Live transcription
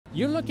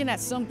You're looking at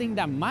something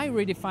that might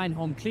redefine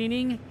home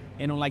cleaning,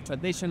 and unlike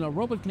traditional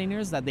robot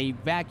cleaners that they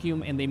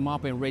vacuum and they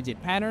mop in rigid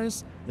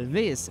patterns,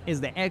 this is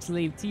the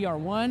xLean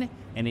TR1,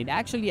 and it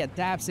actually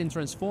adapts and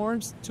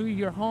transforms to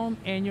your home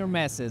and your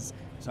messes.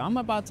 So I'm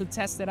about to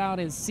test it out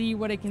and see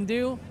what it can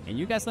do, and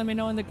you guys let me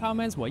know in the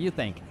comments what you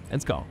think.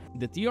 Let's go.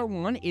 The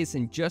TR1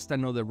 isn't just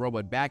another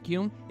robot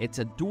vacuum, it's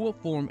a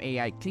dual-form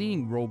AI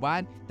cleaning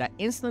robot that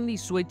instantly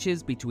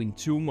switches between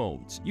two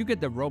modes. You get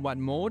the robot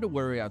mode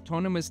where it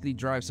autonomously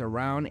drives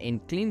around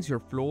and cleans your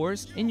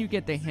floors, and you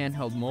get the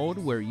handheld mode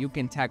where you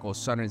can tackle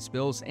sudden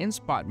spills and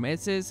spot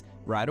messes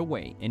right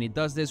away. And it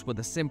does this with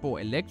a simple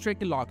electric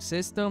lock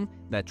system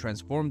that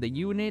transforms the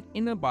unit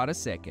in about a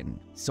second.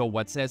 So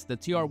what sets the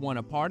TR1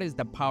 apart is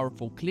the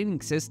powerful cleaning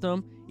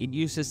system. It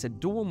uses a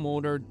dual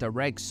motor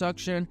direct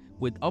suction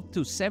with up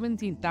to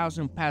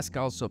 17,000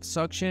 pascals of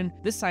suction,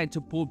 designed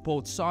to pull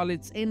both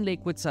solids and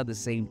liquids at the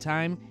same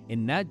time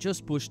and not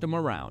just push them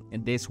around.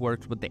 And this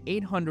works with the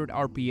 800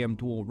 RPM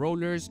dual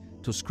rollers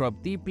to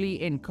scrub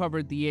deeply and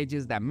cover the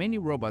edges that many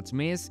robots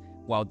miss,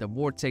 while the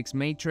Vortex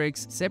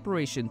Matrix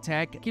separation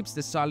tech keeps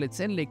the solids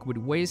and liquid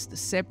waste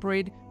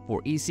separate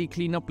for easy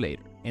cleanup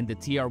later. And the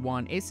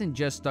TR1 isn't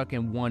just stuck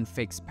in one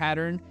fixed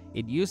pattern,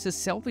 it uses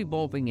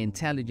self-evolving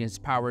intelligence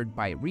powered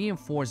by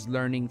reinforced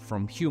learning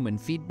from human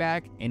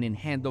feedback, and in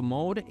handle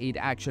mode, it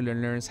actually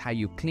learns how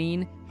you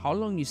clean, how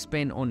long you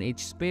spend on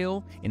each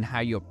spill, and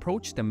how you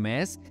approach the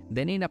mess.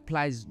 Then it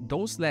applies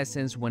those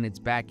lessons when it's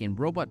back in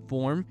robot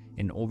form,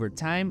 and over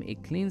time,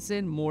 it cleans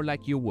it more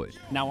like you would.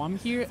 Now I'm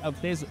here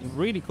at this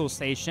really cool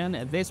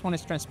station. This one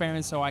is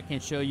transparent so I can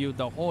show you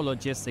the whole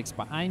logistics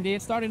behind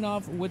it. Starting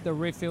off with the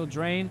refill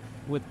drain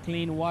with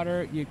clean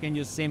water, you can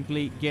just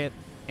simply get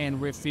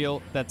and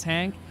refill the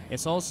tank.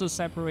 It's also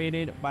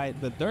separated by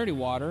the dirty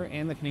water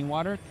and the clean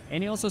water,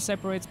 and it also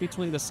separates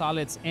between the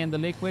solids and the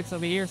liquids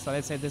over here. So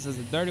let's say this is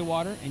the dirty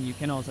water, and you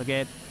can also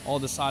get all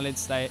the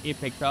solids that it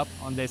picked up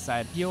on this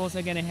side. You're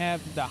also gonna have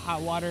the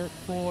hot water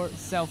for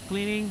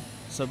self-cleaning.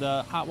 So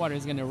the hot water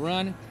is gonna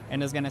run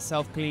and it's gonna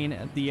self-clean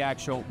the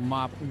actual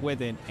mop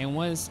with it. And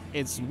once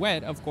it's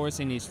wet, of course,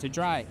 it needs to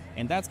dry.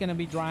 And that's gonna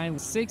be drying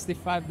with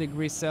 65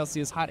 degrees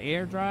Celsius hot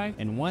air dry.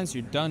 And once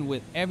you're done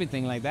with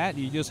everything like that,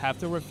 you just have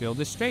to refill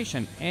the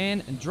station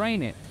and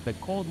drain it. The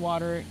cold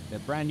water, the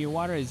brand new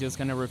water, is just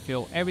gonna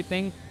refill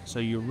everything, so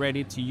you're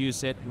ready to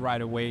use it right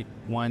away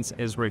once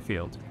it's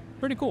refilled.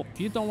 Pretty cool. If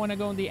you don't want to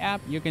go in the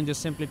app, you can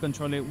just simply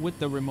control it with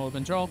the remote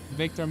control.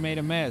 Victor made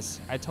a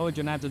mess. I told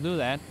you not to do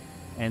that.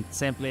 And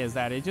simply as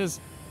that, it just,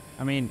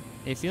 I mean,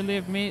 if you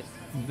leave me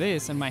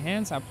this in my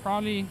hands, I'm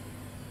probably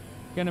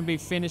gonna be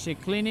finishing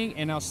cleaning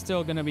and I'm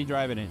still gonna be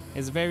driving it.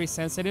 It's very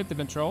sensitive to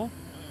control,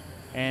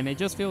 and it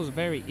just feels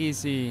very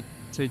easy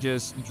to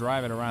just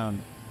drive it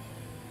around.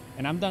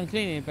 And I'm done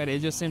cleaning, but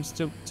it just seems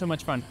too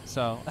much fun.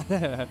 So,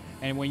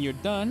 and when you're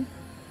done,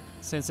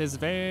 since it's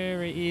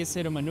very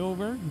easy to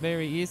maneuver,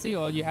 very easy,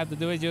 all you have to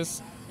do is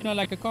just, you know,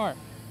 like a car,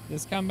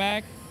 just come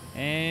back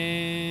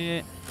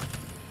and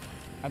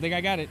I think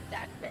I got it.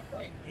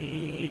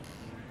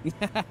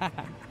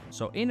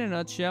 So in a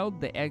nutshell,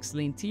 the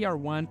xLean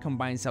TR1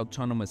 combines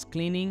autonomous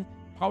cleaning,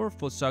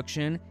 powerful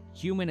suction,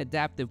 human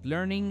adaptive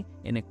learning,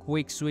 and a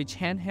quick switch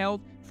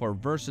handheld for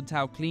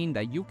versatile clean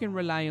that you can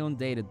rely on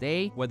day to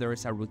day, whether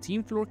it's a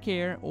routine floor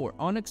care or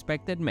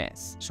unexpected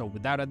mess. So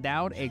without a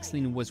doubt,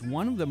 xLean was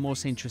one of the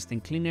most interesting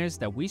cleaners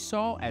that we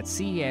saw at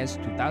CES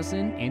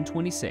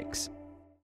 2026.